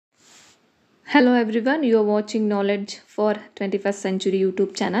Hello everyone, you are watching Knowledge for 21st Century YouTube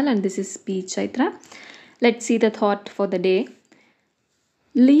channel and this is P.chaitra. Let's see the thought for the day.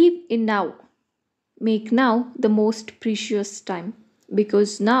 Live in now. Make now the most precious time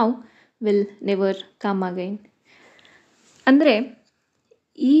because now will never come again. ಅಂದರೆ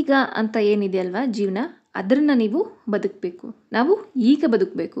ಈಗ ಅಂತ ಏನಿದೆ ಅಲ್ವಾ ಜೀವನ, ಅದನ್ನು ನೀವು ಬದುಕಬೇಕು. ನಾವು ಈಗ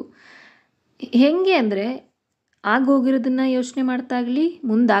ಬದುಕಬೇಕು. ಹೆಂಗೆ ಅಂದರೆ ಆಗೋಗಿರೋದನ್ನು ಯೋಚನೆ ಮಾಡ್ತಾ ಆಗಲಿ,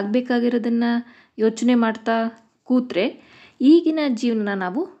 ಮುಂದಾಗಬೇಕಾಗಿರೋದನ್ನು ಯೋಚನೆ ಮಾಡ್ತಾ ಕೂತ್ರೆ ಈಗಿನ ಜೀವನ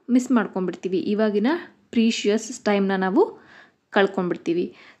ನಾವು ಮಿಸ್ ಮಾಡ್ಕೊಂಡ್ಬಿಡ್ತೀವಿ. ಇವಾಗಿನ ಪ್ರೀಷಿಯಸ್ ಟೈಮ್ನ ನಾವು ಕಳ್ಕೊಂಡ್ಬಿಡ್ತೀವಿ.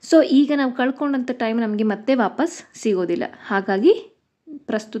 ಸೊ ಈಗ ನಾವು ಕಳ್ಕೊಂಡಂಥ ಟೈಮ್ ನಮಗೆ ಮತ್ತೆ ವಾಪಸ್ ಸಿಗೋದಿಲ್ಲ. ಹಾಗಾಗಿ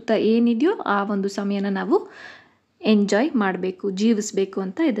ಪ್ರಸ್ತುತ ಏನಿದೆಯೋ ಆ ಒಂದು ಸಮಯನ ನಾವು ಎಂಜಾಯ್ ಮಾಡಬೇಕು, ಜೀವಿಸಬೇಕು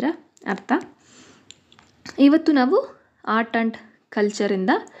ಅಂತ ಇದರ ಅರ್ಥ. ಇವತ್ತು ನಾವು ಆರ್ಟ್ ಆ್ಯಂಡ್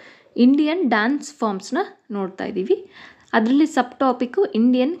ಕಲ್ಚರಿಂದ ಇಂಡಿಯನ್ ಡ್ಯಾನ್ಸ್ ಫಾರ್ಮ್ಸ್ನ ನೋಡ್ತಾ ಇದ್ದೀವಿ. ಅದರಲ್ಲಿ ಸಬ್ topic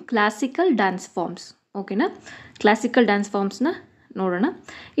Indian classical dance forms. ಓಕೆನಾ, ಕ್ಲಾಸಿಕಲ್ ಡ್ಯಾನ್ಸ್ ಫಾರ್ಮ್ಸ್ನ ನೋಡೋಣ.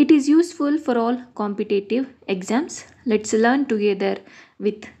 It is useful for all competitive exams. Let's learn together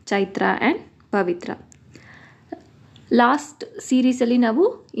with Chaitra and Pavithra. Last ಸೀರೀಸಲ್ಲಿ ನಾವು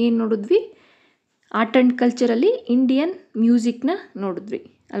ಏನು ನೋಡಿದ್ವಿ, ಆರ್ಟ್ ಆ್ಯಂಡ್ ಕಲ್ಚರಲ್ಲಿ ಇಂಡಿಯನ್ ಮ್ಯೂಸಿಕ್ನ ನೋಡಿದ್ವಿ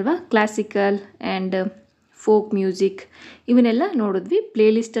ಅಲ್ವಾ. ಕ್ಲಾಸಿಕಲ್ ಆ್ಯಂಡ್ ಫೋಕ್ ಮ್ಯೂಸಿಕ್ ಇವನ್ನೆಲ್ಲ ನೋಡಿದ್ವಿ.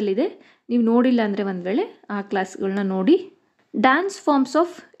 ಪ್ಲೇಲಿಸ್ಟಲ್ಲಿದೆ, ನೀವು ನೋಡಿಲ್ಲ ಅಂದರೆ ಒಂದು ವೇಳೆ ಆ ಕ್ಲಾಸ್ಗಳನ್ನ ನೋಡಿ. ಡ್ಯಾನ್ಸ್ ಫಾರ್ಮ್ಸ್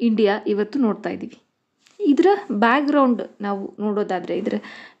ಆಫ್ ಇಂಡಿಯಾ ಇವತ್ತು ನೋಡ್ತಾ ಇದ್ದೀವಿ. ಇದರ ಬ್ಯಾಕ್ಗ್ರೌಂಡ್ ನಾವು ನೋಡೋದಾದರೆ, ಇದರ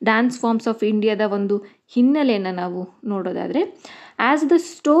ಡ್ಯಾನ್ಸ್ ಫಾರ್ಮ್ಸ್ ಆಫ್ ಇಂಡಿಯಾದ ಒಂದು ಹಿನ್ನೆಲೆಯನ್ನು ನಾವು ನೋಡೋದಾದರೆ, as the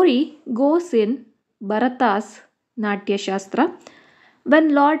story goes in ಭರತಾಸ್ Natyashastra,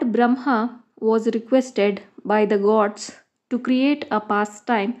 when lord Brahma was requested by the gods to create a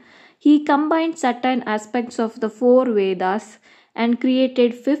pastime, he combined certain aspects of the four Vedas and created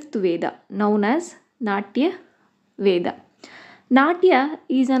fifth Veda, known as Natya Veda. Natya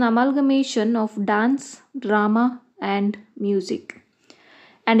is an amalgamation of dance, drama and music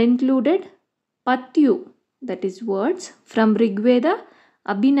and included Patyu, that is words, from Rigveda,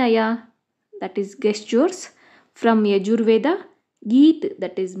 Abhinaya, that is gestures, from Yajurveda, Geet,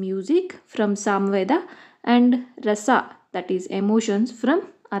 that is music, from Samveda, and Rasa, that is emotions, from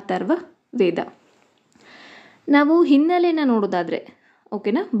Atharva Veda. ನಾವು ಹಿನ್ನೆಲೆನ ನೋಡೋದಾದರೆ,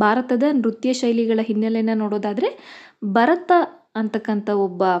 ಓಕೆನಾ, ಭಾರತದ ನೃತ್ಯ ಶೈಲಿಗಳ ಹಿನ್ನೆಲೆನ ನೋಡೋದಾದರೆ, ಭರತ ಅಂತಕ್ಕಂಥ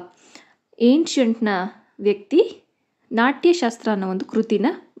ಒಬ್ಬ ಏನ್ಷಂಟ್ನ ವ್ಯಕ್ತಿ ನಾಟ್ಯಶಾಸ್ತ್ರ ಅನ್ನೋ ಒಂದು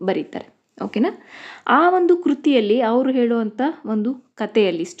ಕೃತಿನ ಬರೀತಾರೆ. ಓಕೆನಾ, ಆ ಒಂದು ಕೃತಿಯಲ್ಲಿ ಅವರು ಹೇಳುವಂಥ ಒಂದು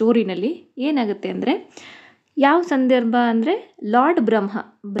ಕಥೆಯಲ್ಲಿ, ಸ್ಟೋರಿನಲ್ಲಿ ಏನಾಗುತ್ತೆ ಅಂದರೆ, ಯಾವ ಸಂದರ್ಭ ಅಂದರೆ, ಲಾರ್ಡ್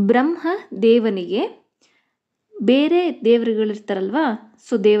ಬ್ರಹ್ಮ ದೇವನಿಗೆ ಬೇರೆ ದೇವರುಗಳಿರ್ತಾರಲ್ವಾ,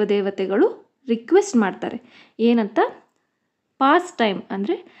 ಸೊ ದೇವತೆಗಳು ರಿಕ್ವೆಸ್ಟ್ ಮಾಡ್ತಾರೆ ಏನಂತ, ಪಾಸ್ ಟೈಮ್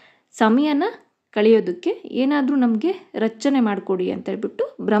ಅಂದರೆ ಸಮಯನ ಕಳೆಯೋದಕ್ಕೆ ಏನಾದರೂ ನಮಗೆ ರಚನೆ ಮಾಡಿಕೊಡಿ ಅಂತೇಳ್ಬಿಟ್ಟು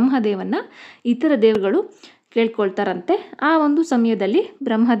ಬ್ರಹ್ಮದೇವನ ಇತರ ದೇವರುಗಳು ಕೇಳ್ಕೊಳ್ತಾರಂತೆ. ಆ ಒಂದು ಸಮಯದಲ್ಲಿ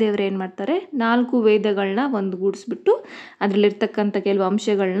ಬ್ರಹ್ಮದೇವರು ಏನು ಮಾಡ್ತಾರೆ, 4 ವೇದಗಳನ್ನ ಒಂದುಗೂಡಿಸ್ಬಿಟ್ಟು ಅದರಲ್ಲಿರ್ತಕ್ಕಂಥ ಕೆಲವು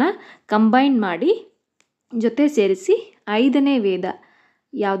ಅಂಶಗಳನ್ನ ಕಂಬೈನ್ ಮಾಡಿ ಜೊತೆ ಸೇರಿಸಿ 5ನೇ ವೇದ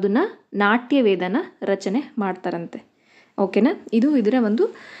ಯಾವುದನ್ನ, ನಾಟ್ಯ ವೇದನ ರಚನೆ ಮಾಡ್ತಾರಂತೆ. ಓಕೆನಾ, ಇದು ಇದರ ಒಂದು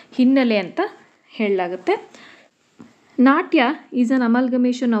ಹಿನ್ನೆಲೆ ಅಂತ ಹೇಳಲಾಗುತ್ತೆ. ನಾಟ್ಯ is an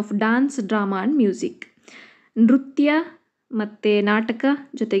ಅಮಲ್ಗಮೇಷನ್ of dance, drama and music. ನೃತ್ಯ ಮತ್ತು ನಾಟಕ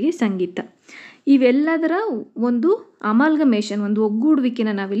ಜೊತೆಗೆ ಸಂಗೀತ ಇವೆಲ್ಲದರ ಒಂದು ಅಮಲ್ಗಮೇಷನ್, ಒಂದು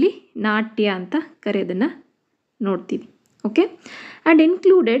ಒಗ್ಗೂಡುವಿಕೆನ ನಾವಿಲ್ಲಿ ನಾಟ್ಯ ಅಂತ ಕರೆಯೋದನ್ನು ನೋಡ್ತೀವಿ. ಓಕೆ, ಆ್ಯಂಡ್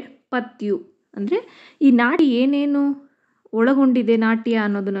ಇನ್ಕ್ಲೂಡೆಡ್ ಪತ್ಯು ಅಂದರೆ ಈ ನಾಟ್ಯ ಏನೇನು ಒಳಗೊಂಡಿದೆ ನಾಟ್ಯ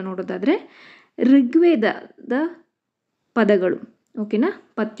ಅನ್ನೋದನ್ನು ನೋಡೋದಾದರೆ, ಋಗ್ವೇದದ ಪದಗಳು. ಓಕೆನಾ,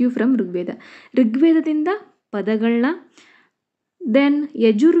 ಪತ್ಯು ಫ್ರಮ್ ಋಗ್ವೇದದಿಂದ ಪದಗಳನ್ನ, ದೆನ್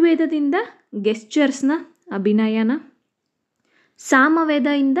ಯಜುರ್ವೇದದಿಂದ ಗೆಸ್ಚರ್ಸ್ನ, ಅಭಿನಯನ,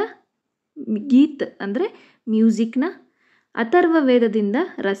 ಸಾಮವೇದದಿಂದ ಗೀತ್ ಅಂದರೆ ಮ್ಯೂಸಿಕ್ನ, ಅಥರ್ವ ವೇದದಿಂದ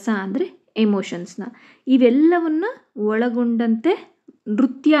ರಸ ಅಂದರೆ ಎಮೋಷನ್ಸ್ನ. ಇವೆಲ್ಲವನ್ನ ಒಳಗೊಂಡಂತೆ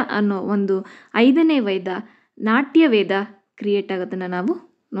ನೃತ್ಯ ಅನ್ನೋ ಒಂದು 5ನೇ ವೇದ, ನಾಟ್ಯ ವೇದ ಕ್ರಿಯೇಟ್ ಆಗೋದನ್ನು ನಾವು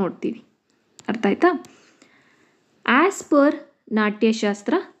ನೋಡ್ತೀವಿ. ಅರ್ಥ ಆಯ್ತಾ? As per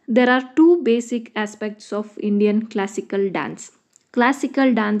Natyashastra there are 2 basic aspects of Indian classical dance.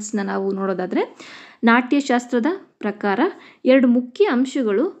 Classical ಡ್ಯಾನ್ಸ್ನ ನಾವು ನೋಡೋದಾದರೆ, ನಾಟ್ಯಶಾಸ್ತ್ರದ ಪ್ರಕಾರ 2 ಮುಖ್ಯ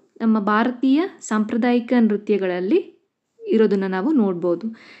ಅಂಶಗಳು ನಮ್ಮ ಭಾರತೀಯ ಸಾಂಪ್ರದಾಯಿಕ ನೃತ್ಯಗಳಲ್ಲಿ ಇರೋದನ್ನು ನಾವು ನೋಡ್ಬೋದು.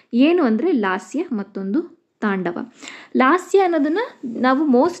 ಏನು ಅಂದರೆ ಲಾಸ್ಯ, ಮತ್ತೊಂದು ತಾಂಡವ. ಲಾಸ್ಯ ಅನ್ನೋದನ್ನು ನಾವು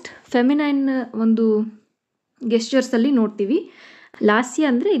ಮೋಸ್ಟ್ ಫೆಮಿನೈನ್ ಒಂದು ಗೆಸ್ಚರ್ಸಲ್ಲಿ ನೋಡ್ತೀವಿ. ಲಾಸ್ಯ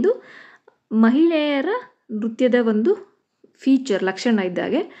ಅಂದರೆ ಇದು ಮಹಿಳೆಯರ ನೃತ್ಯದ ಒಂದು ಫೀಚರ್, ಲಕ್ಷಣ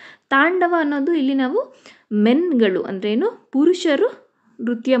ಇದ್ದಾಗೆ. ತಾಂಡವ ಅನ್ನೋದು ಇಲ್ಲಿ ನಾವು ಮೆನ್ಗಳು ಅಂದ್ರೇನು, ಪುರುಷರು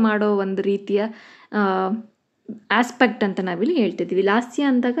ನೃತ್ಯ ಮಾಡೋ ಒಂದು ರೀತಿಯ ಆಸ್ಪೆಕ್ಟ್ ಅಂತ ನಾವಿಲ್ಲಿ ಹೇಳ್ತಿದ್ವಿ. ಲಾಸ್ಯ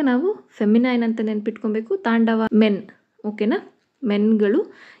ಅಂದಾಗ ನಾವು ಫೆಮಿನೈನ್ ಅಂತ ನೆನ್ಪಿಟ್ಕೊಬೇಕು, ತಾಂಡವ ಮೆನ್. ಓಕೆನಾ, ಮೆನ್ಗಳು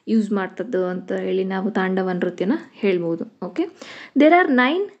ಯೂಸ್ ಮಾಡ್ತದ್ದು ಅಂತ ಹೇಳಿ ನಾವು ತಾಂಡವ ನೃತ್ಯನ ಹೇಳ್ಬೋದು. Okay, there are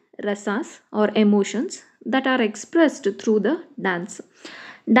 9 ರಸಾಸ್ R emotions that are expressed through the dance.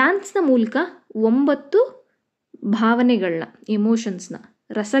 ಡ್ಯಾನ್ಸ್ನ ಮೂಲಕ 9 ಭಾವನೆಗಳನ್ನ, ಎಮೋಷನ್ಸ್ನ,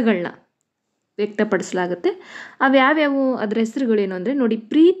 ರಸಗಳನ್ನ ವ್ಯಕ್ತಪಡಿಸಲಾಗುತ್ತೆ. ಅವು ಯಾವ್ಯಾವು, ಅದರ ಹೆಸರುಗಳೇನು ಅಂದರೆ ನೋಡಿ,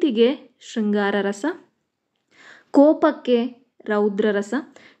 ಪ್ರೀತಿಗೆ ಶೃಂಗಾರ ರಸ, ಕೋಪಕ್ಕೆ ರೌದ್ರ ರಸ,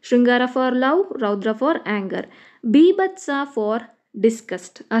 ಶೃಂಗಾರ for love, ರೌದ್ರ for anger, ಬೀಭತ್ಸ for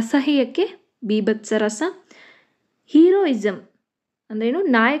ಡಿಸ್ಕಸ್ಟ್, ಅಸಹ್ಯಕ್ಕೆ ಬೀಭತ್ಸ ರಸ, ಹೀರೋಯಿಸಮ್ ಅಂದ್ರೇನು,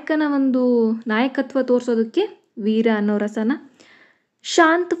 ನಾಯಕನ ಒಂದು ನಾಯಕತ್ವ ತೋರಿಸೋದಕ್ಕೆ ವೀರ ಅನ್ನೋ ರಸನ,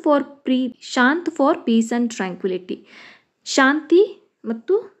 Shanth for peace and tranquility, ಶಾಂತಿ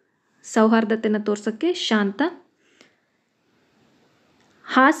ಮತ್ತು ಸೌಹಾರ್ದತೆನ ತೋರ್ಸೋಕ್ಕೆ ಶಾಂತ,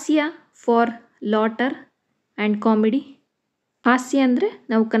 ಹಾಸ್ಯ ಫಾರ್ ಲಾಟರ್ ಆ್ಯಂಡ್ ಕಾಮಿಡಿ. ಹಾಸ್ಯ ಅಂದರೆ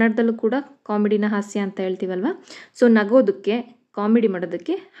ನಾವು ಕನ್ನಡದಲ್ಲೂ ಕೂಡ ಕಾಮಿಡಿನ ಹಾಸ್ಯ ಅಂತ ಹೇಳ್ತೀವಲ್ವ, ಸೊ ನಗೋದಕ್ಕೆ, ಕಾಮಿಡಿ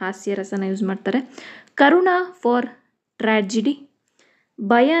ಮಾಡೋದಕ್ಕೆ ಹಾಸ್ಯ ರಸನ ಯೂಸ್ ಮಾಡ್ತಾರೆ. ಕರುಣ ಫಾರ್ ಟ್ರ್ಯಾಜಿಡಿ,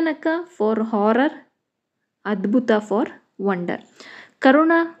 ಭಯಾನಕ ಫಾರ್ ಹಾರರ್, ಅದ್ಭುತ ಫಾರ್ ವಂಡರ್.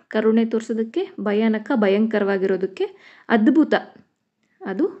 ಕರುಣೆ ತೋರಿಸೋದಕ್ಕೆ, ಭಯಾನಕ ಭಯಂಕರವಾಗಿರೋದಕ್ಕೆ, ಅದ್ಭುತ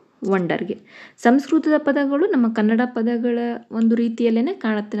ಅದು ವಂಡರ್ಗೆ. ಸಂಸ್ಕೃತದ ಪದಗಳು ನಮ್ಮ ಕನ್ನಡ ಪದಗಳ ಒಂದು ರೀತಿಯಲ್ಲೇ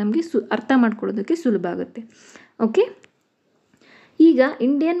ಕಾಣುತ್ತೆ, ನಮಗೆ ಅರ್ಥ ಮಾಡ್ಕೊಳ್ಳೋದಕ್ಕೆ ಸುಲಭ ಆಗುತ್ತೆ. ಓಕೆ, ಈಗ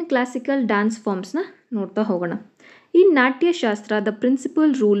ಇಂಡಿಯನ್ ಕ್ಲಾಸಿಕಲ್ ಡ್ಯಾನ್ಸ್ ಫಾರ್ಮ್ಸ್ನ ನೋಡ್ತಾ ಹೋಗೋಣ. ಇನ್ Natyashastra, the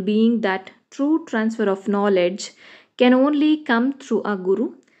principal rule being that true transfer of knowledge can only come through a Guru.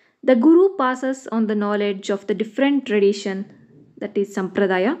 The Guru passes on the knowledge of the different tradition, that is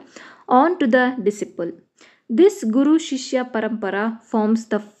sampradaya, on to the disciple. This guru shishya parampara forms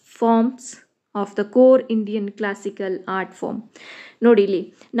the forms of the core Indian classical art form. ನೋಡಿ, ಇಲ್ಲಿ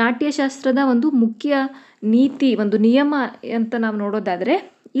ನಾಟ್ಯಶಾಸ್ತ್ರದ ಒಂದು ಮುಖ್ಯ ನೀತಿ, ಒಂದು ನಿಯಮ ಅಂತ ನಾವು ನೋಡೋದಾದರೆ,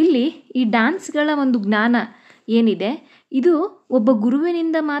 ಇಲ್ಲಿ ಈ ಡ್ಯಾನ್ಸ್ಗಳ ಒಂದು ಜ್ಞಾನ ಏನಿದೆ, ಇದು ಒಬ್ಬ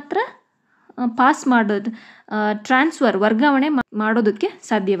ಗುರುವಿನಿಂದ ಮಾತ್ರ ಪಾಸ್ ಮಾಡೋದು, ಟ್ರಾನ್ಸ್ಫರ್, ವರ್ಗಾವಣೆ ಮಾಡೋದಕ್ಕೆ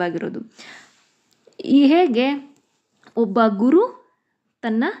ಸಾಧ್ಯವಾಗಿರೋದು. ಈ ಹೇಗೆ ಒಬ್ಬ ಗುರು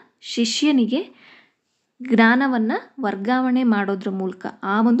ತನ್ನ ಶಿಷ್ಯನಿಗೆ ಜ್ಞಾನವನ್ನು ವರ್ಗಾವಣೆ ಮಾಡೋದ್ರ ಮೂಲಕ,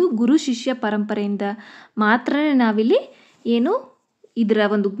 ಆ ಒಂದು ಗುರು ಶಿಷ್ಯ ಪರಂಪರೆಯಿಂದ ಮಾತ್ರ ನಾವಿಲ್ಲಿ ಏನು ಇದರ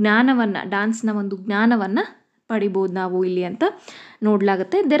ಒಂದು ಜ್ಞಾನವನ್ನು, ಡ್ಯಾನ್ಸ್ನ ಒಂದು ಜ್ಞಾನವನ್ನು ಪಡಿಬೋದು ನಾವು ಇಲ್ಲಿ ಅಂತ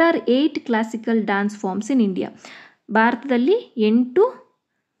ನೋಡಲಾಗುತ್ತೆ. There are 8 classical dance forms in India. ಭಾರತದಲ್ಲಿ 8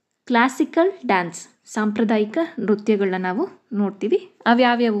 ಕ್ಲಾಸಿಕಲ್ ಡ್ಯಾನ್ಸ್, ಸಾಂಪ್ರದಾಯಿಕ ನೃತ್ಯಗಳನ್ನ ನಾವು ನೋಡ್ತೀವಿ.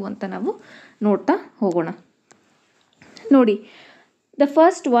 ಅವ್ಯಾವ್ಯಾವು ಅಂತ ನಾವು ನೋಡ್ತಾ ಹೋಗೋಣ. ನೋಡಿ, the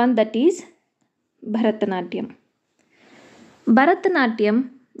first one that is Bharatanatyam. Bharatanatyam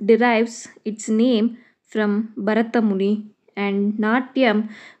derives it's name from Bharata Muni and ನಾಟ್ಯಂ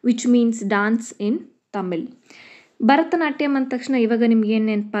which means dance ಇನ್ ತಮಿಳ್. ಭರತನಾಟ್ಯಂ ಅಂದ ತಕ್ಷಣ ಇವಾಗ ನಿಮ್ಗೇನು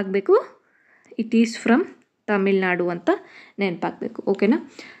ನೆನಪಾಗಬೇಕು, ಇಟ್ ಈಸ್ ಫ್ರಮ್ ತಮಿಳ್ನಾಡು ಅಂತ ನೆನಪಾಗಬೇಕು. ಓಕೆನಾ.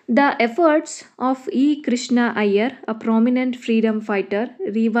 The efforts of E Krishna Iyer, a prominent freedom fighter,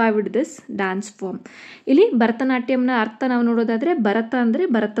 revived this dance form. ಇಲ್ಲಿ ಭರತನಾಟ್ಯಂನ ಅರ್ಥ ನಾವು ನೋಡೋದಾದರೆ, ಭರತ ಅಂದರೆ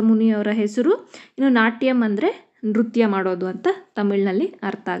ಭರತ ಮುನಿಯವರ ಹೆಸರು, ಇನ್ನು ನಾಟ್ಯಂ ಅಂದರೆ ನೃತ್ಯ ಮಾಡೋದು ಅಂತ ತಮಿಳಿನಲ್ಲಿ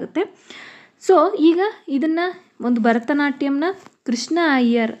ಅರ್ಥ ಆಗುತ್ತೆ. ಸೊ ಈಗ ಇದನ್ನು ಒಂದು ಭರತನಾಟ್ಯಂನ ಕೃಷ್ಣ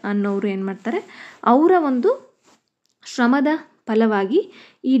ಅಯ್ಯರ್ ಅನ್ನೋರು ಏನು ಮಾಡ್ತಾರೆ, ಅವರ ಒಂದು ಶ್ರಮದ ಫಲವಾಗಿ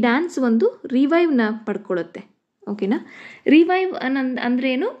ಈ ಡ್ಯಾನ್ಸ್ ಒಂದು ರಿವೈವ್ನ ಪಡ್ಕೊಳ್ಳುತ್ತೆ. ಓಕೆನಾ. ರಿವೈವ್ ಅಂದರೆ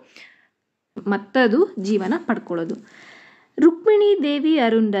ಏನು, ಮತ್ತದು ಜೀವನ ಪಡ್ಕೊಳ್ಳೋದು. ರುಕ್ಮಿಣಿ ದೇವಿ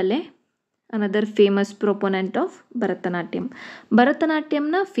ಅರುಂಡಲೆ, another famous ಪ್ರೊಪೊನೆಂಟ್ of Bharatanatyam.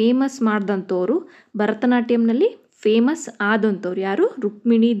 ಭರತನಾಟ್ಯಂನ famous ಮಾಡಿದಂಥವ್ರು, ಭರತನಾಟ್ಯಂನಲ್ಲಿ famous ಆದಂಥವ್ರು ಯಾರು,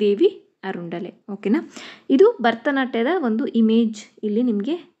 ರುಕ್ಮಿಣಿ ದೇವಿ ಅರುಂಡಲೆ. ಓಕೆನಾ. ಇದು ಭರತನಾಟ್ಯದ ಒಂದು ಇಮೇಜ್ ಇಲ್ಲಿ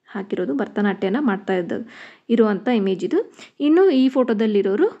ನಿಮಗೆ ಹಾಕಿರೋದು, ಭರತನಾಟ್ಯನ ಮಾಡ್ತಾ ಇರುವಂಥ ಇಮೇಜ್ ಇದು. ಇನ್ನು ಈ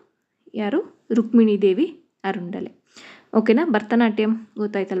ಫೋಟೋದಲ್ಲಿರೋರು ಯಾರು, ರುಕ್ಮಿಣಿ ದೇವಿ ಅರುಂಡಲೆ. ಓಕೆನಾ. Bharatanatyam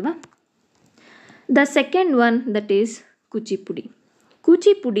ಗೊತ್ತಾಯ್ತಲ್ವಾ. The second one that is Kuchipudi.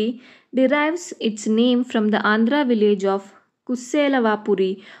 Kuchipudi derives it's name from the Andhra village of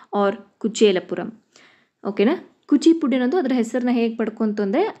ಕುಸ್ಸೇಲವಾಪುರಿ R ಕುಚೇಲಪುರಂ. ಓಕೆನಾ. ಕೂಚಿಪುಡಿ ಅನ್ನೋದು ಅದರ ಹೆಸರನ್ನ ಹೇಗೆ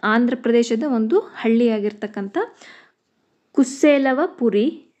ಪಡ್ಕೊಂತಂದರೆ, ಆಂಧ್ರ ಪ್ರದೇಶದ ಒಂದು ಹಳ್ಳಿಯಾಗಿರ್ತಕ್ಕಂಥ ಕುಸ್ಸೇಲವಪುರಿ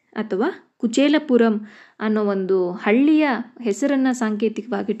ಅಥವಾ ಕುಚೇಲಪುರಂ ಅನ್ನೋ ಒಂದು ಹಳ್ಳಿಯ ಹೆಸರನ್ನು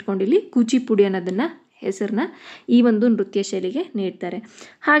ಸಾಂಕೇತಿಕವಾಗಿ ಇಟ್ಕೊಂಡಿಲ್ಲಿ ಕೂಚಿಪುಡಿ ಅನ್ನೋದನ್ನು ಹೆಸರನ್ನ ಈ ಒಂದು ನೃತ್ಯ ಶೈಲಿಗೆ ನೀಡ್ತಾರೆ.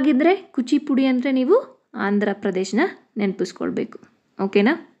 ಹಾಗಿದ್ರೆ ಕೂಚಿಪುಡಿ ಅಂದರೆ ನೀವು ಆಂಧ್ರ ಪ್ರದೇಶನ ನೆನಪಿಸ್ಕೊಳ್ಬೇಕು.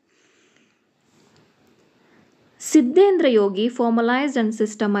 ಓಕೆನಾ. ಸಿದ್ಧೇಂದ್ರ Yogi formalised and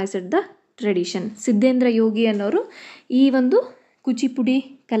ಸಿಸ್ಟಮೈಸ್ಡ್ the tradition. ಸಿದ್ಧೇಂದ್ರ Yogi ಅನ್ನೋರು ಈ ಒಂದು ಕೂಚಿಪುಡಿ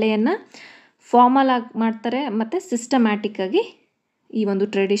ಕಲೆಯನ್ನು ಫಾರ್ಮಲ್ ಆಗಿ ಮಾಡ್ತಾರೆ ಮತ್ತು ಸಿಸ್ಟಮ್ಯಾಟಿಕ್ಕಾಗಿ ಈ ಒಂದು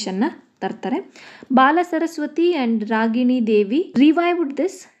ಟ್ರೆಡಿಷನ್ನ ತರ್ತಾರೆ. ಬಾಲ Saraswati and Ragini Devi revived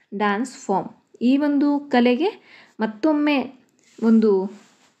this dance form. ಈ ಒಂದು ಕಲೆಗೆ ಮತ್ತೊಮ್ಮೆ ಒಂದು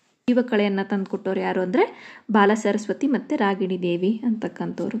ಜೀವಕಳೆಯನ್ನು ತಂದುಕೊಟ್ಟವ್ರು ಯಾರು ಅಂದರೆ ಬಾಲ ಸರಸ್ವತಿ ಮತ್ತು ರಾಗಿಣಿ ದೇವಿ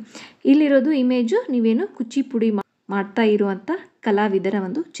ಅಂತಕ್ಕಂಥವ್ರು. ಇಲ್ಲಿರೋದು ಇಮೇಜು ನೀವೇನು ಕುಚಿಪುಡಿ ಮಾಡ್ತಾ ಇರುವಂಥ ಕಲಾವಿದರ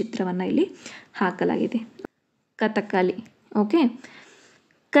ಒಂದು ಚಿತ್ರವನ್ನು ಇಲ್ಲಿ ಹಾಕಲಾಗಿದೆ. Kathakali. Okay,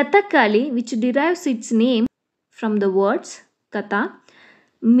 Kathakali which derives it's name from the words ಕಥಾ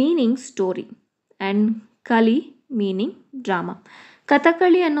ಮೀನಿಂಗ್ ಸ್ಟೋರಿ ಆ್ಯಂಡ್ ಕಲಿ ಮೀನಿಂಗ್ ಡ್ರಾಮಾ.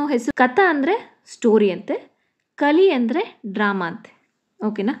 ಕಥಕಳಿ ಅನ್ನೋ ಹೆಸರು, ಕಥಾ ಅಂದರೆ ಸ್ಟೋರಿ ಅಂತೆ, ಕಲಿ ಅಂದರೆ ಡ್ರಾಮಾ ಅಂತೆ.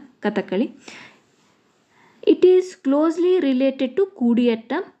 ಓಕೆನಾ, Kathakali. It is closely related to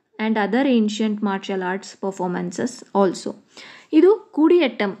ಕೂಡಿಯಟ್ಟಂ and other ancient martial arts performances also. ಇದು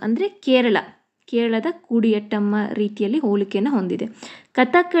ಕೂಡಿಯಟ್ಟಂ ಅಂದರೆ ಕೇರಳದ ಕೂಡಿಯಟ್ಟಮ್ಮ ರೀತಿಯಲ್ಲಿ ಹೋಲಿಕೆಯನ್ನು ಹೊಂದಿದೆ.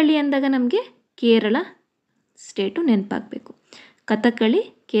 ಕಥಕಳಿ ಅಂದಾಗ ನಮಗೆ ಕೇರಳ ಸ್ಟೇಟು ನೆನಪಾಗಬೇಕು. ಕಥಕಳಿ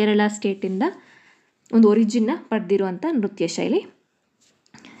ಕೇರಳ ಸ್ಟೇಟಿಂದ ಒಂದು ಒರಿಜಿನ್ನ ಪಡೆದಿರುವಂಥ ನೃತ್ಯ ಶೈಲಿ.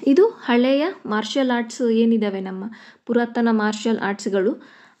 ಇದು ಹಳೆಯ ಮಾರ್ಷಲ್ ಆರ್ಟ್ಸ್ ಏನಿದ್ದಾವೆ, ನಮ್ಮ ಪುರಾತನ ಮಾರ್ಷಲ್ ಆರ್ಟ್ಸ್ಗಳು,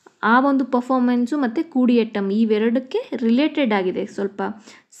 ಆ ಒಂದು ಪರ್ಫಾರ್ಮೆನ್ಸು ಮತ್ತು ಕೂಡಿಯಟ್ಟಂ ಇವೆರಡಕ್ಕೆ ರಿಲೇಟೆಡ್ ಆಗಿದೆ. ಸ್ವಲ್ಪ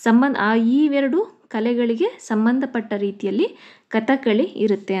ಇವೆರಡು ಕಲೆಗಳಿಗೆ ಸಂಬಂಧಪಟ್ಟ ರೀತಿಯಲ್ಲಿ ಕಥಕಳಿ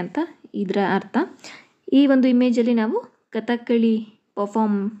ಇರುತ್ತೆ ಅಂತ ಇದರ ಅರ್ಥ. ಈ ಒಂದು ಇಮೇಜಲ್ಲಿ ನಾವು ಕಥಕಳಿ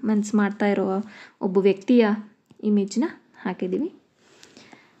ಪರ್ಫಾರ್ಮೆನ್ಸ್ ಮಾಡ್ತಾ ಇರೋ ಒಬ್ಬ ವ್ಯಕ್ತಿಯ ಇಮೇಜ್ನ ಹಾಕಿದ್ದೀವಿ.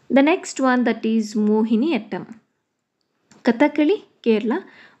 The next one that is Mohiniyattam. Kathakali Kerala,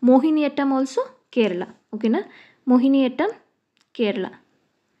 Mohiniyattam also Kerala. ಓಕೆನಾ, ಮೋಹಿನಿಯಟ್ಟಂ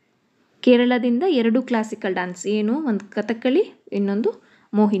ಕೇರಳದಿಂದ ಎರಡು ಕ್ಲಾಸಿಕಲ್ ಡ್ಯಾನ್ಸ್, ಏನು ಒಂದು ಕಥಕಳಿ, ಇನ್ನೊಂದು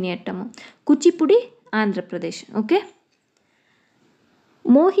Mohiniyattam. Kuchipudi Andhra Pradesh. Okay,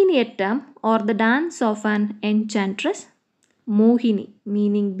 Mohiniyattam are the dance of on ಎನ್ಚಾಂಟ್ರೆಸ್. Mohini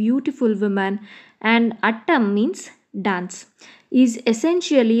meaning beautiful woman and attam means dance is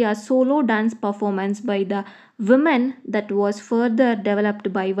essentially a solo dance performance by the women that was further developed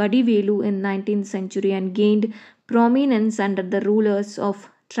by Vadivelu in 19th century and gained prominence under the rulers of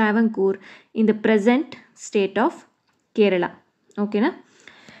Travancore in the present state of Kerala. ಓಕೆನಾ,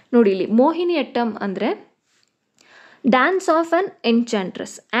 ನೋಡಿ ಇಲ್ಲಿ ಮೋಹಿನಿಯಟ್ಟಂ ಅಂದರೆ dance of on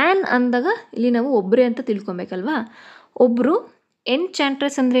ಎನ್ಚಾಂಟ್ರೆಸ್. An ಅಂದಾಗ ಇಲ್ಲಿ ನಾವು ಒಬ್ಬರೇ ಅಂತ ತಿಳ್ಕೊಬೇಕಲ್ವಾ. ಒಬ್ಬರು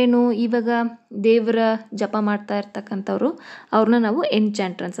ಎನ್ಚಾಂಟ್ರೆಸ್ ಅಂದ್ರೇನು, ಇವಾಗ ದೇವರ ಜಪ ಮಾಡ್ತಾ ಇರ್ತಕ್ಕಂಥವ್ರು, ಅವ್ರನ್ನ ನಾವು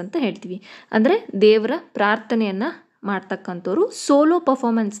ಎನ್ಚಾಂಟ್ರೆನ್ಸ್ ಅಂತ ಹೇಳ್ತೀವಿ. ಅಂದರೆ ದೇವರ ಪ್ರಾರ್ಥನೆಯನ್ನು ಮಾಡ್ತಕ್ಕಂಥವ್ರು ಸೋಲೋ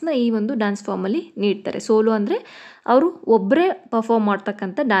ಪರ್ಫಾರ್ಮೆನ್ಸ್ನ ಈ ಒಂದು ಡ್ಯಾನ್ಸ್ ಫಾರ್ಮಲ್ಲಿ ನೀಡ್ತಾರೆ. ಸೋಲೋ ಅಂದರೆ ಅವರು ಒಬ್ಬರೇ ಪರ್ಫಾರ್ಮ್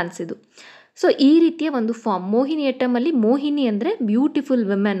ಮಾಡ್ತಕ್ಕಂಥ ಡ್ಯಾನ್ಸ್ ಇದು. ಸೊ ಈ ರೀತಿಯ ಒಂದು ಫಾರ್ಮ್ ಮೋಹಿನಿಯಟ್ಟಮಲ್ಲಿ, ಮೋಹಿನಿ ಅಂದರೆ ಬ್ಯೂಟಿಫುಲ್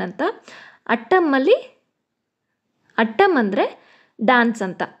ವಿಮೆನ್ ಅಂತ, ಅಟ್ಟಮ್ ಅಂದರೆ ಡ್ಯಾನ್ಸ್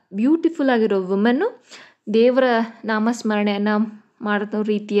ಅಂತ. ಬ್ಯೂಟಿಫುಲ್ ಆಗಿರೋ ವುಮೆನ್ನು ದೇವರ ನಾಮಸ್ಮರಣೆಯನ್ನು ಮಾಡೋ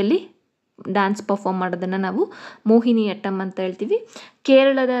ರೀತಿಯಲ್ಲಿ ಡ್ಯಾನ್ಸ್ ಪರ್ಫಾರ್ಮ್ ಮಾಡೋದನ್ನು ನಾವು ಮೋಹಿನಿಯಟ್ಟಂ ಅಂತ ಹೇಳ್ತೀವಿ.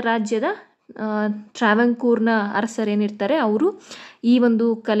 ಕೇರಳದ ರಾಜ್ಯದ ಟ್ರಾವಂಕೂರ್ನ ಅರಸರೇನಿರ್ತಾರೆ, ಅವರು ಈ ಒಂದು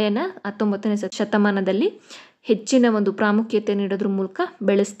ಕಲೆಯನ್ನು 19ನೇ ಶತಮಾನದಲ್ಲಿ ಹೆಚ್ಚಿನ ಒಂದು ಪ್ರಾಮುಖ್ಯತೆ ನೀಡೋದ್ರ ಮೂಲಕ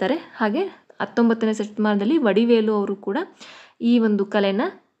ಬೆಳೆಸ್ತಾರೆ. ಹಾಗೆ 19ನೇ ಶತಮಾನದಲ್ಲಿ ವಡಿವೇಲು ಅವರು ಕೂಡ ಈ ಒಂದು ಕಲೆನ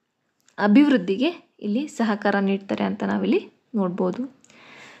ಅಭಿವೃದ್ಧಿಗೆ ಇಲ್ಲಿ ಸಹಕಾರ ನೀಡ್ತಾರೆ ಅಂತ ನಾವಿಲ್ಲಿ ನೋಡ್ಬೋದು.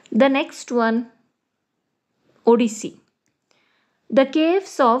 The next one Odissi. The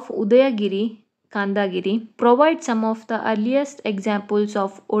caves of Udayagiri, ಕಾಂದಾಗಿರಿ provide some of the earliest examples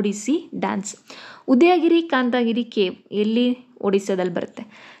of Odissi dance. Udayagiri, ಕಾಂದಾಗಿರಿ cave ಎಲ್ಲಿ ಒಡಿಸ್ಸಾದಲ್ಲಿ ಬರುತ್ತೆ.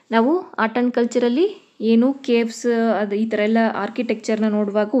 ನಾವು ಆರ್ಟ್ ಆ್ಯಂಡ್ ಕಲ್ಚರಲ್ಲಿ ಏನು ಕೇವ್ಸ್ ಅದು ಈ ಥರ ಎಲ್ಲ ಆರ್ಕಿಟೆಕ್ಚರ್ನ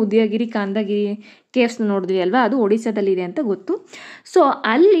ನೋಡುವಾಗ ಉದಯಗಿರಿ, ಕಾಂದಾಗಿರಿ ಕೇವ್ಸ್ನ ನೋಡಿದ್ವಿ ಅಲ್ವಾ, ಅದು ಒಡಿಸ್ಸಾದಲ್ಲಿದೆ ಅಂತ ಗೊತ್ತು. ಸೊ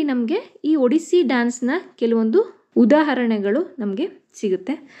ಅಲ್ಲಿ ನಮಗೆ ಈ ಒಡಿಸ್ಸಿ ಡ್ಯಾನ್ಸ್ನ ಕೆಲವೊಂದು ಉದಾಹರಣೆಗಳು ನಮಗೆ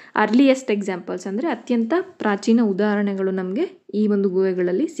ಸಿಗುತ್ತೆ. ಅರ್ಲಿಯೆಸ್ಟ್ ಎಕ್ಸಾಂಪಲ್ಸ್ ಅಂದರೆ ಅತ್ಯಂತ ಪ್ರಾಚೀನ ಉದಾಹರಣೆಗಳು ನಮಗೆ ಈ ಒಂದು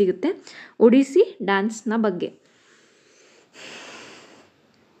ಗುಹೆಗಳಲ್ಲಿ ಸಿಗುತ್ತೆ ಒಡಿಸ್ಸಿ ಡ್ಯಾನ್ಸ್ನ ಬಗ್ಗೆ.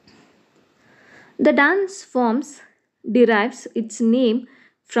 The dance forms derives it's name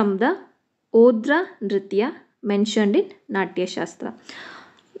from the ಓದ್ರ ನೃತ್ಯ ಮೆನ್ಷನ್ಡ್ ಇನ್ ನಾಟ್ಯಶಾಸ್ತ್ರ.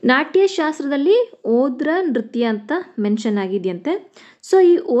 ನಾಟ್ಯಶಾಸ್ತ್ರದಲ್ಲಿ ಓದ್ರ ನೃತ್ಯ ಅಂತ ಮೆನ್ಷನ್ ಆಗಿದೆಯಂತೆ. ಸೊ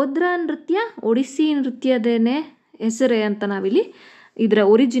ಈ ಓದ್ರ ನೃತ್ಯ ಒಡಿಸ್ಸಿ ನೃತ್ಯದೇನೆ ಹೆಸರೇ ಅಂತ ನಾವಿಲ್ಲಿ ಇದರ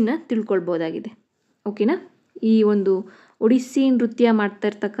ಒರಿಜಿನ್ನ ತಿಳ್ಕೊಳ್ಬೋದಾಗಿದೆ. ಓಕೆನಾ, ಈ ಒಂದು ಒಡಿಸ್ಸಿ ನೃತ್ಯ ಮಾಡ್ತಾ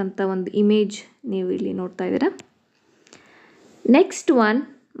ಇರ್ತಕ್ಕಂಥ ಒಂದು ಇಮೇಜ್ ನೀವು ಇಲ್ಲಿ ನೋಡ್ತಾ ಇದ್ದೀರಾ. Next one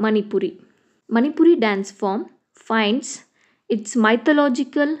Manipuri. Manipuri dance form finds it's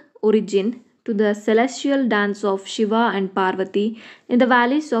mythological origin to the celestial dance of Shiva and Parvati in the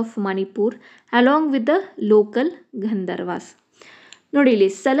valleys of Manipur along with the local Gandharvas. ನೋಡಿ ಇಲ್ಲಿ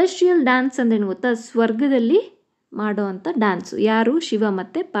ಸೆಲೆಸ್ಟಿಯಲ್ ಡ್ಯಾನ್ಸ್ ಅಂದ್ರೇನು ಗೊತ್ತಾ, ಸ್ವರ್ಗದಲ್ಲಿ ಮಾಡೋವಂಥ ಡ್ಯಾನ್ಸು. ಯಾರು? ಶಿವ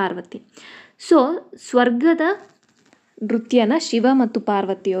ಮತ್ತು ಪಾರ್ವತಿ. ಸೊ ಸ್ವರ್ಗದ ನೃತ್ಯನ ಶಿವ ಮತ್ತು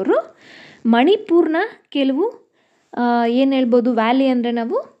ಪಾರ್ವತಿಯವರು ಮಣಿಪುರ್ನ ಕೆಲವು ಏನು ಹೇಳ್ಬೋದು, ವ್ಯಾಲಿ ಅಂದರೆ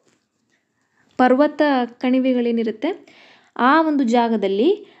ನಾವು ಪರ್ವತ ಕಣಿವೆಗಳೇನಿರುತ್ತೆ ಆ ಒಂದು ಜಾಗದಲ್ಲಿ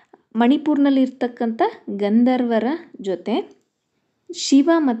ಮಣಿಪುರ್ನಲ್ಲಿರ್ತಕ್ಕಂಥ ಗಂಧರ್ವರ ಜೊತೆ ಶಿವ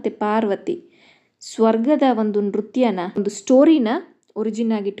ಮತ್ತು ಪಾರ್ವತಿ ಸ್ವರ್ಗದ ಒಂದು ನೃತ್ಯನ ಒಂದು ಸ್ಟೋರಿನ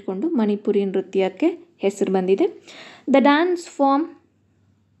ಒರಿಜಿನ್ ಆಗಿಟ್ಕೊಂಡು ಮಣಿಪುರಿ ನೃತ್ಯಕ್ಕೆ ಹೆಸರು ಬಂದಿದೆ. The dance form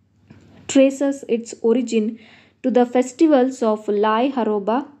traces it's origin to the festivals of Loy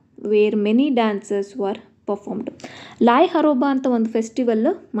ಹರೋಬಾ wear many dances var performed. Loy ಹರೋಬಾ ಅಂತ ಒಂದು ಫೆಸ್ಟಿವಲ್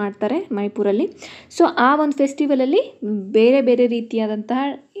ಮಾಡ್ತಾರೆ ಮಣಿಪುರಲ್ಲಿ. ಸೊ ಆ ಒಂದು ಫೆಸ್ಟಿವಲಲ್ಲಿ ಬೇರೆ ಬೇರೆ ರೀತಿಯಾದಂತಹ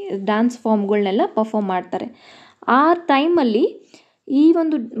ಡ್ಯಾನ್ಸ್ ಫಾರ್ಮ್ಗಳನ್ನೆಲ್ಲ ಪರ್ಫಾರ್ಮ್ ಮಾಡ್ತಾರೆ. ಆ ಟೈಮಲ್ಲಿ ಈ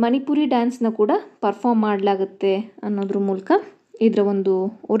ಒಂದು ಮಣಿಪುರಿ ಡ್ಯಾನ್ಸ್ನ ಕೂಡ ಪರ್ಫಾರ್ಮ್ ಮಾಡಲಾಗುತ್ತೆ ಅನ್ನೋದ್ರ ಮೂಲಕ ಇದರ ಒಂದು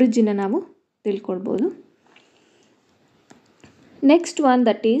ಒರಿಜಿನ ನಾವು ತಿಳ್ಕೊಳ್ಬೋದು. Next one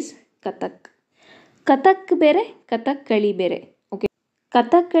that is Kathak. Kathak ಬೇರೆ, ಕಥಕ್ಕಳಿ ಬೇರೆ. ಓಕೆ,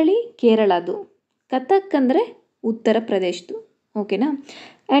 ಕಥಕ್ಕಳಿ ಕೇರಳದು, ಕಥಕ್ ಅಂದರೆ ಉತ್ತರ ಪ್ರದೇಶದ್ದು. ಓಕೆನಾ.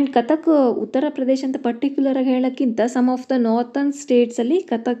 ಆ್ಯಂಡ್ ಕಥಕ್ ಉತ್ತರ ಪ್ರದೇಶ ಅಂತ ಪರ್ಟಿಕ್ಯುಲರಾಗಿ ಹೇಳೋಕ್ಕಿಂತ ಸಮ್ ಆಫ್ ದ ನಾರ್ತನ್ ಸ್ಟೇಟ್ಸಲ್ಲಿ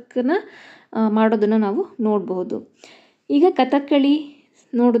ಕಥಕ್ನ ಮಾಡೋದನ್ನು ನಾವು ನೋಡಬಹುದು. ಈಗ ಕಥಕ್ಕಳಿ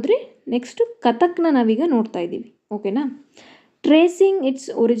ನೋಡಿದ್ರಿ, ನೆಕ್ಸ್ಟು ಕಥಕ್ನ ನಾವೀಗ ನೋಡ್ತಾ ಇದ್ದೀವಿ. ಓಕೆನಾ. Tracing its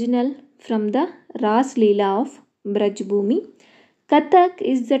original from the Raas Leela of ಬ್ರಜಭೂಮಿ, Kathak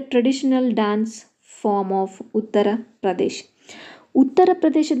is the traditional dance form of Uttar Pradesh. ಉತ್ತರ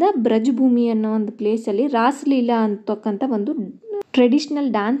ಪ್ರದೇಶದ ಬ್ರಜಭೂಮಿ ಅನ್ನೋ ಒಂದು ಪ್ಲೇಸಲ್ಲಿ ರಾಸಲೀಲಾ ಅಂತಕ್ಕಂಥ ಒಂದು ಟ್ರೆಡಿಷ್ನಲ್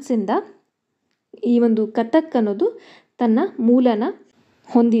ಡ್ಯಾನ್ಸಿಂದ ಈ ಒಂದು ಕಥಕ್ ಅನ್ನೋದು ತನ್ನ ಮೂಲನ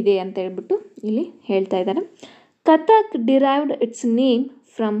ಹೊಂದಿದೆ ಅಂತ ಹೇಳ್ಬಿಟ್ಟು ಇಲ್ಲಿ ಹೇಳ್ತಾ ಇದ್ದಾರೆ. Kathak derived it's name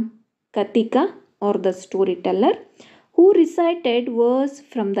from ಕಥಿಕಾ are the story teller who recited verse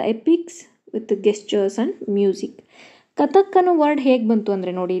from the epics with gestures and music. Kathak ಅನ್ನೋ ವರ್ಡ್ ಹೇಗೆ ಬಂತು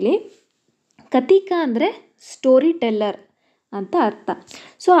ಅಂದರೆ ನೋಡಿ, ಇಲ್ಲಿ ಕಥಿಕಾ ಅಂದರೆ ಸ್ಟೋರಿ ಟೆಲ್ಲರ್ ಅಂತ ಅರ್ಥ.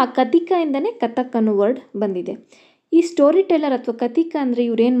 ಸೊ ಆ ಕಥಿಕಾಯಿಂದನೇ ಕಥಕ್ ಅನ್ನೋ ವರ್ಡ್ ಬಂದಿದೆ. ಈ ಸ್ಟೋರಿ ಟೆಲ್ಲರ್ ಅಥವಾ ಕಥಿಕಾ ಅಂದರೆ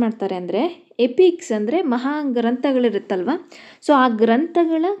ಇವ್ರು ಏನು ಮಾಡ್ತಾರೆ ಅಂದರೆ, ಎಪಿಕ್ಸ್ ಅಂದರೆ ಮಹಾ ಗ್ರಂಥಗಳಿರುತ್ತಲ್ವ, ಸೊ ಆ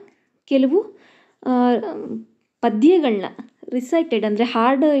ಗ್ರಂಥಗಳ ಕೆಲವು ಪದ್ಯಗಳನ್ನ ರಿಸೈಟೆಡ್ ಅಂದರೆ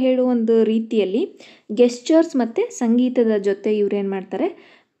ಹಾಡು ಹೇಳುವ ಒಂದು ರೀತಿಯಲ್ಲಿ ಗೆಸ್ಚರ್ಸ್ ಮತ್ತು ಸಂಗೀತದ ಜೊತೆ ಇವ್ರು ಏನು ಮಾಡ್ತಾರೆ,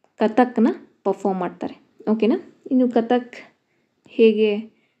 ಕಥಕ್ನ ಪರ್ಫಾರ್ಮ್ ಮಾಡ್ತಾರೆ. ಓಕೆನಾ. ಇನ್ನು ಕಥಕ್ ಹೇಗೆ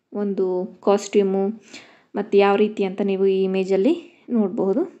ಒಂದು ಕಾಸ್ಟ್ಯೂಮು ಮತ್ತು ಯಾವ ರೀತಿ ಅಂತ ನೀವು ಈ ಇಮೇಜಲ್ಲಿ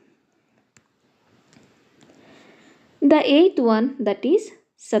ನೋಡಬಹುದು. The eighth one, that is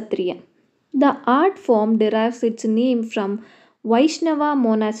Satriya. The art form derives its name from Vaishnava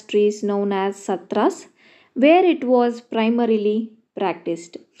monasteries known as Satras, where it was primarily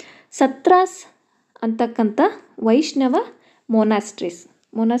practiced. Satras ಅಂತಕ್ಕಂಥ ವೈಷ್ಣವ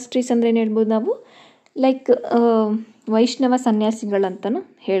ಮೊನಾಸ್ಟ್ರೀಸ್ ಅಂದರೆ ಏನು ಹೇಳ್ಬೋದು ನಾವು, ಲೈಕ್ ವೈಷ್ಣವ ಸನ್ಯಾಸಿಗಳಂತಲೂ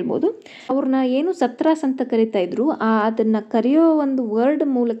ಹೇಳ್ಬೋದು. ಅವ್ರನ್ನ ಏನು ಸತ್ರಾಸ್ ಅಂತ ಕರಿತಾ ಇದ್ರು, ಅದನ್ನು ಕರೆಯೋ ಒಂದು ವರ್ಡ್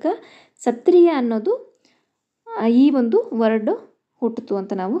ಮೂಲಕ ಸತ್ರಿಯ ಅನ್ನೋದು ಈ ಒಂದು ವರ್ಡ್ ಹುಟ್ಟಿತು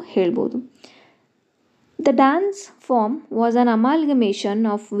ಅಂತ ನಾವು ಹೇಳ್ಬೋದು. The dance form was an amalgamation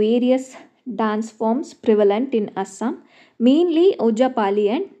of various dance forms ಪ್ರಿವಲೆಂಟ್ in Assam, mainly ಓಜಾಪಾಲಿ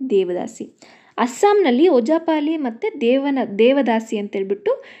and ದೇವದಾಸಿ. ಅಸ್ಸಾಂನಲ್ಲಿ ಓಜಾಪಾಲಿ ಮತ್ತು ದೇವದಾಸಿ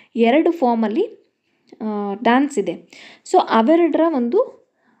ಅಂತೇಳ್ಬಿಟ್ಟು ಎರಡು ಫಾರ್ಮಲ್ಲಿ ಡ್ಯಾನ್ಸ್ ಇದೆ. ಸೊ ಅವೆರಡರ ಒಂದು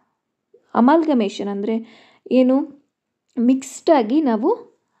ಅಮಾಲ್ಗಮೇಷನ್ ಅಂದರೆ ಏನು, ಮಿಕ್ಸ್ಡಾಗಿ ನಾವು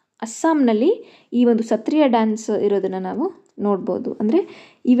ಅಸ್ಸಾಂನಲ್ಲಿ ಈ ಒಂದು ಸತ್ರಿಯ ಡ್ಯಾನ್ಸ್ ಇರೋದನ್ನು ನಾವು ನೋಡ್ಬೋದು. ಅಂದರೆ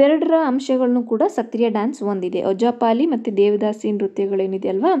ಇವೆರಡರ ಅಂಶಗಳನ್ನು ಕೂಡ ಸತ್ರಿಯ ಡ್ಯಾನ್ಸ್ ಹೊಂದಿದೆ. ಓಜಾಪಾಲಿ ಮತ್ತು ದೇವದಾಸಿ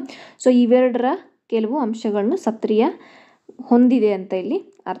ನೃತ್ಯಗಳೇನಿದೆ ಅಲ್ವಾ, ಸೊ ಇವೆರಡರ ಕೆಲವು ಅಂಶಗಳನ್ನು ಸತ್ರಿಯ ಹೊಂದಿದೆ ಅಂತ ಇಲ್ಲಿ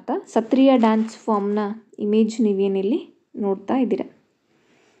ಅರ್ಥ. ಸತ್ರಿಯ ಡ್ಯಾನ್ಸ್ ಫಾರ್ಮ್ನ ಇಮೇಜ್ ನೀವೇನಿಲ್ಲಿ ನೋಡ್ತಾ ಇದ್ದೀರ.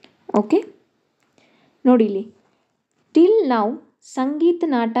 ಓಕೆ, ನೋಡಿ ಇಲ್ಲಿ, till now Sangeet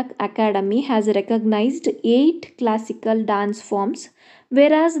ನಾಟಕ್ academy has recognised 8 classical dance forms,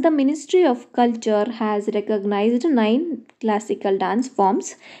 whereas the Ministry of Culture has recognized 9 classical dance forms,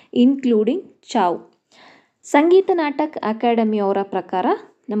 including ಚಾವ್. Sangeetha ನಾಟಕ್ academy ಅವರ ಪ್ರಕಾರ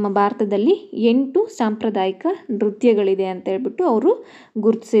ನಮ್ಮ ಭಾರತದಲ್ಲಿ 8 ಸಾಂಪ್ರದಾಯಿಕ ನೃತ್ಯಗಳಿದೆ ಅಂತ ಹೇಳ್ಬಿಟ್ಟು ಅವರು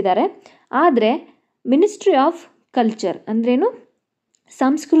ಗುರುತಿಸಿದ್ದಾರೆ. ಆದರೆ ಮಿನಿಸ್ಟ್ರಿ ಆಫ್ ಕಲ್ಚರ್ ಅಂದ್ರೇನು,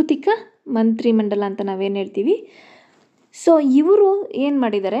 ಸಾಂಸ್ಕೃತಿಕ ಮಂತ್ರಿಮಂಡಲ ಅಂತ ನಾವೇನು ಹೇಳ್ತೀವಿ, ಸೊ ಇವರು ಏನು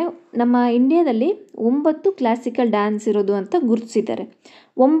ಮಾಡಿದ್ದಾರೆ, ನಮ್ಮ ಇಂಡಿಯಾದಲ್ಲಿ 9 ಕ್ಲಾಸಿಕಲ್ ಡ್ಯಾನ್ಸ್ ಇರೋದು ಅಂತ ಗುರುತಿಸಿದ್ದಾರೆ.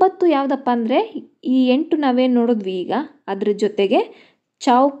 9 ಯಾವುದಪ್ಪ ಅಂದರೆ ಈ 8 ನಾವೇನು ನೋಡಿದ್ವಿ ಈಗ, ಅದ್ರ ಜೊತೆಗೆ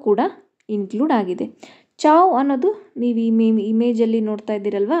ಚಾವ್ ಕೂಡ ಇನ್ಕ್ಲೂಡ್ ಆಗಿದೆ. ಚಾವ್ ಅನ್ನೋದು ನೀವು ಈ ಇಮೇಜಲ್ಲಿ ನೋಡ್ತಾ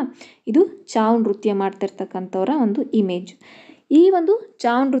ಇದ್ದೀರಲ್ವ, ಇದು ಚಾವ್ ನೃತ್ಯ ಮಾಡ್ತಿರ್ತಕ್ಕಂಥವರ ಒಂದು ಇಮೇಜ್. ಈ ಒಂದು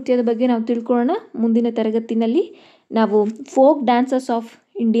ಚಾವ್ ನೃತ್ಯದ ಬಗ್ಗೆ ನಾವು ತಿಳ್ಕೊಳ್ಳೋಣ. ಮುಂದಿನ ತರಗತಿನಲ್ಲಿ ನಾವು ಫೋಕ್ ಡ್ಯಾನ್ಸಸ್ ಆಫ್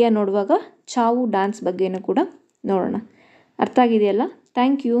ಇಂಡಿಯಾ ನೋಡುವಾಗ ಚಾವು ಡ್ಯಾನ್ಸ್ ಬಗ್ಗೆನೂ ಕೂಡ ನೋಡೋಣ. ಅರ್ಥ ಆಗಿದೆಯಲ್ಲ?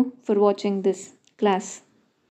 Thank you for watching this class.